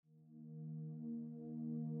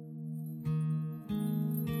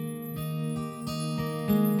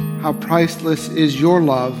how priceless is your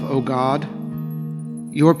love, O God.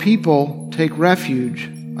 Your people take refuge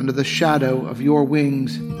under the shadow of your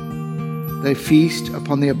wings. They feast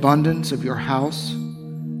upon the abundance of your house.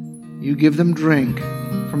 You give them drink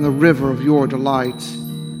from the river of your delights.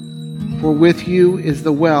 For with you is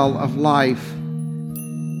the well of life,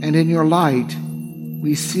 and in your light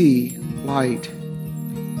we see light.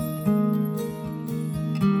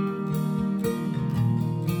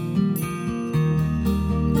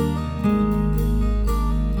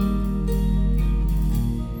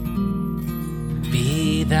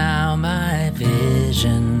 Be thou my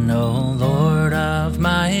vision, O Lord of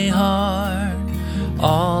my heart.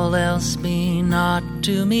 All else be not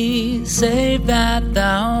to me, save that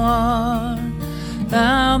thou art.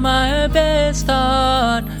 Thou my best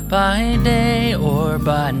thought, by day or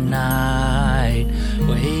by night,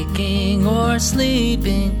 waking or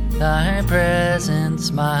sleeping, thy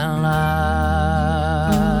presence my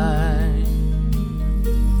light.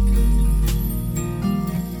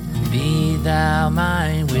 Be thou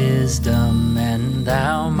my wisdom, and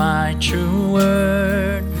thou my true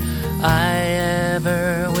word. I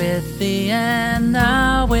ever with thee, and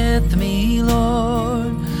thou with me,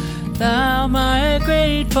 Lord. Thou my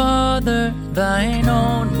great Father, thine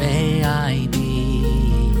own may I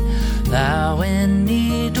be. Thou in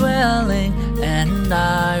me dwelling, and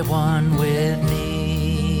I one with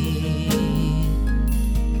thee.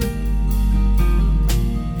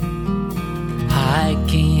 High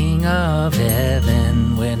King of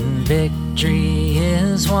heaven, when victory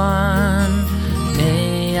is won,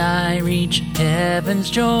 may I reach heaven's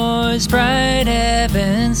joys, bright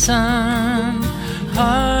heaven's sun.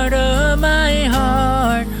 Heart of my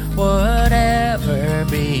heart, whatever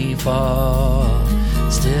befall,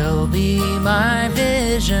 still be my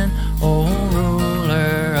vision, O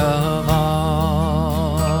ruler of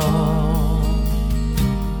all.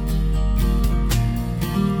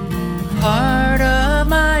 Heart of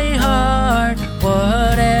my heart,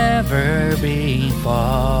 whatever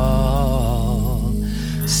befall,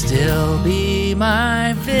 still be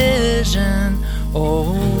my vision, O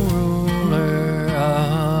ruler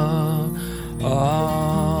of all.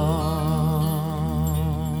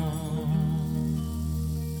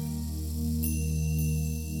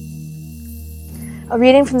 A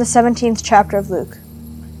reading from the 17th chapter of Luke.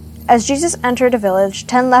 As Jesus entered a village,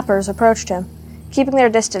 10 lepers approached him. Keeping their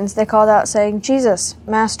distance, they called out, saying, "Jesus,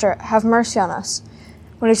 Master, have mercy on us."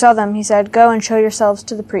 When he saw them, he said, "Go and show yourselves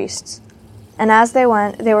to the priests." And as they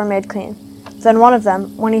went, they were made clean. Then one of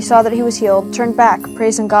them, when he saw that he was healed, turned back,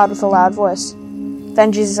 praising God with a loud voice.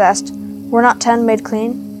 Then Jesus asked, "Were not 10 made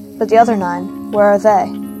clean? But the other 9, where are they?"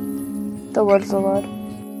 The word of the Lord.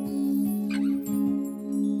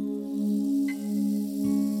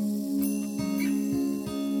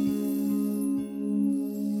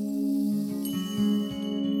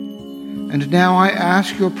 And now I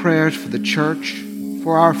ask your prayers for the church,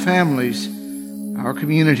 for our families, our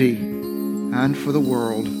community, and for the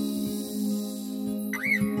world.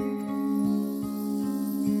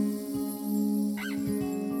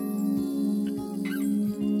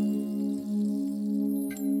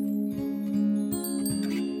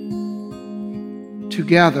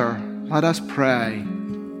 Together, let us pray.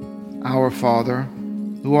 Our Father,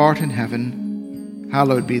 who art in heaven,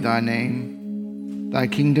 hallowed be thy name. Thy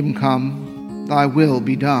kingdom come, thy will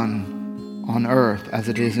be done, on earth as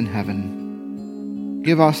it is in heaven.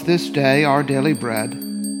 Give us this day our daily bread,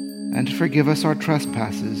 and forgive us our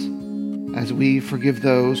trespasses, as we forgive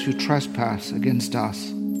those who trespass against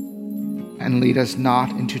us. And lead us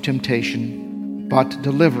not into temptation, but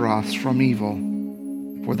deliver us from evil.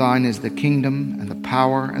 For thine is the kingdom, and the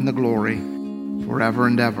power, and the glory, forever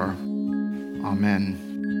and ever. Amen.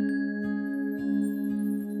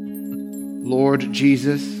 Lord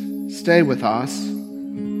Jesus, stay with us,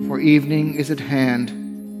 for evening is at hand,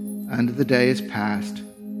 and the day is past.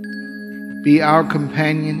 Be our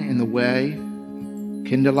companion in the way,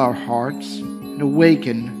 kindle our hearts, and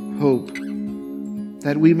awaken hope,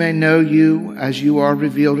 that we may know you as you are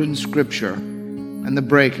revealed in Scripture and the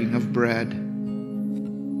breaking of bread.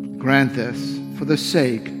 Grant this for the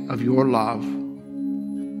sake of your love.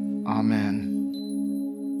 Amen.